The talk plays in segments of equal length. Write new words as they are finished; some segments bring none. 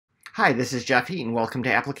Hi, this is Jeff Heaton. Welcome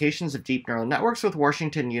to Applications of Deep Neural Networks with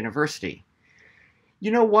Washington University. You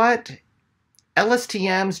know what?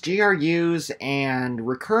 LSTMs, GRUs, and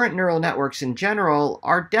recurrent neural networks in general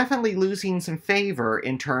are definitely losing some favor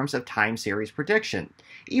in terms of time series prediction,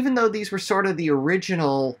 even though these were sort of the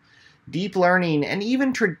original deep learning and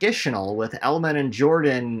even traditional with Elman and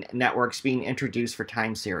Jordan networks being introduced for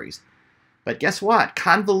time series. But guess what?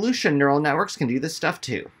 Convolution neural networks can do this stuff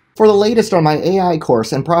too. For the latest on my AI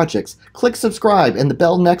course and projects, click subscribe and the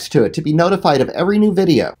bell next to it to be notified of every new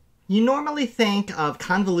video. You normally think of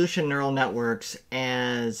convolution neural networks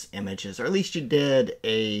as images, or at least you did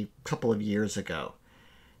a couple of years ago.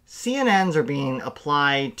 CNNs are being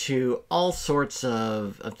applied to all sorts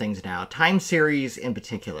of things now, time series in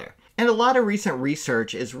particular. And a lot of recent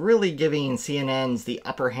research is really giving CNNs the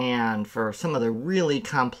upper hand for some of the really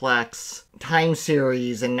complex time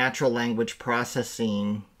series and natural language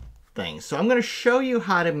processing things. So I'm going to show you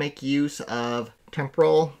how to make use of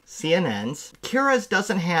temporal CNNs. Keras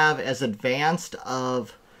doesn't have as advanced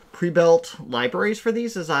of pre-built libraries for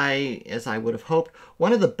these as I would have hoped.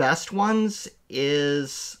 One of the best ones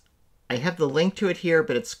is, I have the link to it here,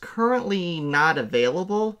 but it's currently not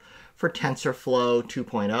available for TensorFlow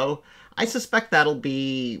 2.0. I suspect that'll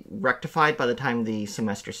be rectified by the time the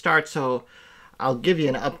semester starts, so I'll give you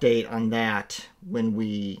an update on that when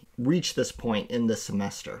we reach this point in the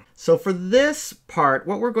semester. So for this part,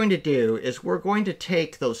 what we're going to do is we're going to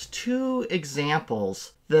take those two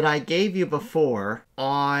examples that I gave you before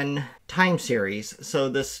on time series. So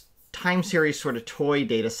this time series sort of toy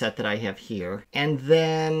data set that I have here, and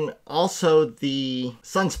then also the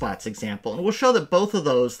sunspots example. And we'll show that both of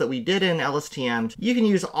those that we did in LSTM, you can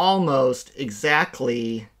use almost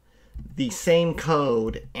exactly the same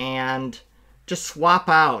code and just swap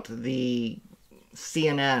out the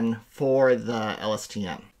CNN for the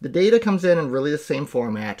LSTM. The data comes in really the same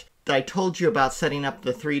format. That I told you about setting up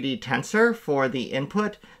the 3D tensor for the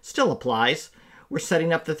input still applies. We're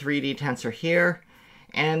setting up the 3D tensor here,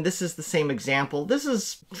 and this is the same example. This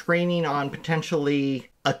is training on potentially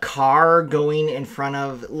a car going in front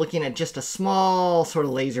of, looking at just a small sort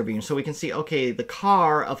of laser beam. So we can see, okay, the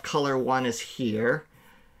car of color 1 is here.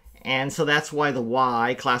 And so that's why the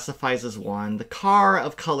Y classifies as 1. The car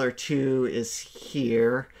of color 2 is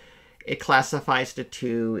here. It classifies to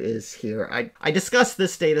 2 is here. I discussed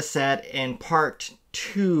this data set in part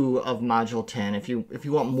 2 of module 10 if you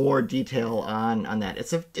want more detail on that.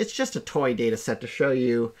 It's just a toy data set to show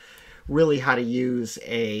you really how to use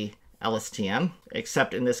a LSTM,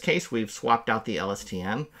 except in this case we've swapped out the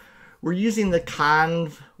LSTM. We're using the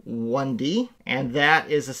conv1D, and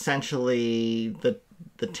that is essentially the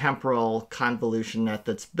temporal convolution net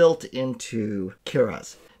that's built into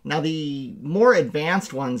Keras. Now the more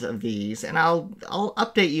advanced ones of these, and I'll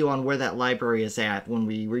update you on where that library is at when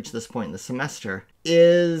we reach this point in the semester,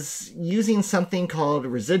 is using something called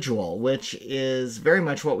residual, which is very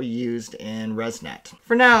much what we used in ResNet.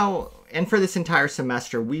 For now, and for this entire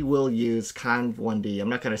semester, we will use conv1D. I'm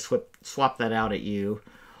not going to swap that out at you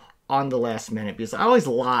on the last minute because I always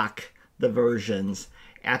lock the versions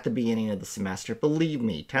at the beginning of the semester. Believe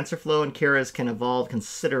me, TensorFlow and Keras can evolve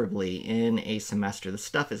considerably in a semester. The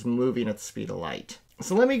stuff is moving at the speed of light.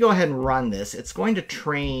 So let me go ahead and run this. It's going to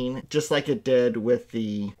train just like it did with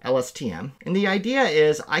the LSTM. And the idea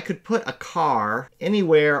is I could put a car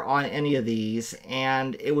anywhere on any of these,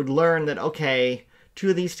 and it would learn that, okay,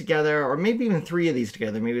 2 of these together, or maybe even 3 of these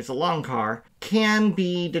together, maybe it's a long car, can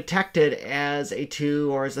be detected as a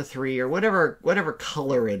 2 or as a 3 or whatever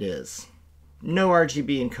color it is. No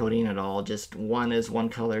RGB encoding at all, just 1 is one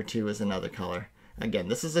color, 2 is another color. Again,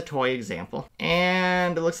 this is a toy example,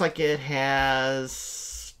 and it looks like it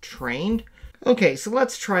has trained. Okay, so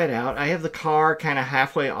let's try it out. I have the car kind of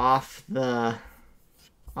halfway off the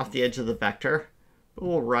edge of the vector.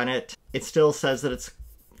 We'll run it. It still says that it's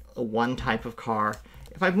a 1 type of car.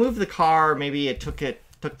 If I move the car, maybe it took the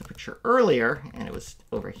picture earlier, and it was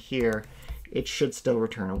over here, it should still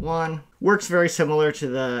return a 1. Works very similar to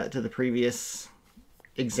the previous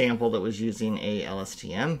example that was using a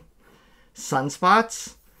LSTM.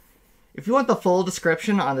 Sunspots. If you want the full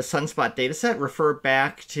description on the sunspot dataset, refer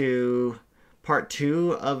back to part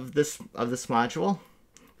 2 of this module.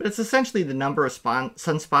 But it's essentially the number of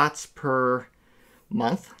sunspots per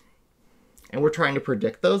month. And we're trying to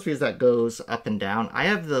predict those because that goes up and down. I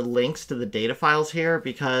have the links to the data files here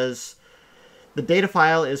because the data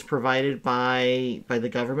file is provided by the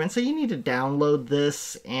government, so you need to download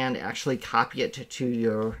this and actually copy it to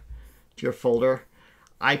your folder.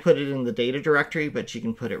 I put it in the data directory, but you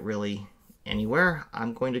can put it really anywhere.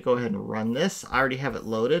 I'm going to go ahead and run this. I already have it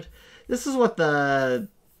loaded. This is what the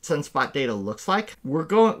sunspot data looks like.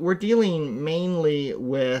 We're dealing mainly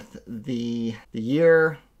with the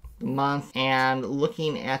year, the month, and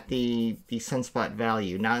looking at the sunspot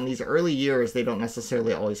value. Now in these early years, they don't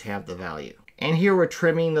necessarily always have the value. And here we're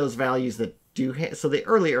trimming those values that do have, so the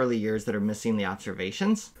early years that are missing the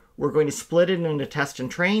observations. We're going to split it into test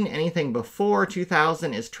and train. Anything before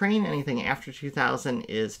 2000 is train, anything after 2000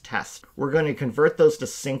 is test. We're going to convert those to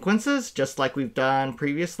sequences, just like we've done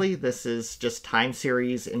previously. This is just time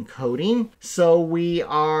series encoding. So we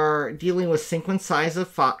are dealing with sequence size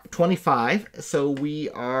of 25. So we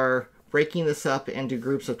are breaking this up into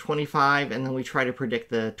groups of 25, and then we try to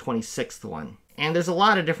predict the 26th one. And there's a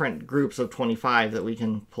lot of different groups of 25 that we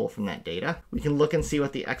can pull from that data. We can look and see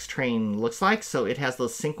what the X train looks like. So it has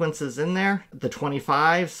those sequences in there. The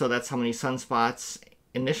 25, so that's how many sunspots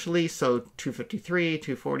initially. So 253,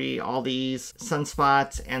 240, all these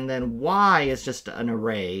sunspots. And then Y is just an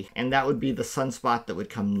array. And that would be the sunspot that would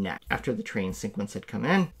come next after the train sequence had come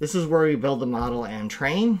in. This is where we build the model and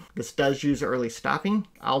train. This does use early stopping.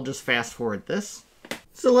 I'll just fast forward this.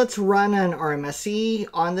 So let's run an RMSE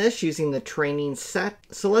on this using the training set.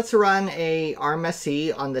 So let's run a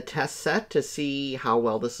RMSE on the test set to see how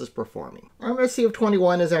well this is performing. RMSE of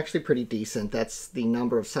 21 is actually pretty decent. That's the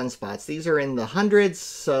number of sunspots. These are in the hundreds,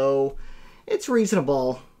 so it's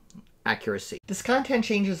reasonable accuracy. This content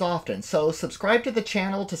changes often, so subscribe to the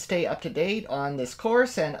channel to stay up to date on this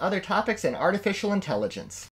course and other topics in artificial intelligence.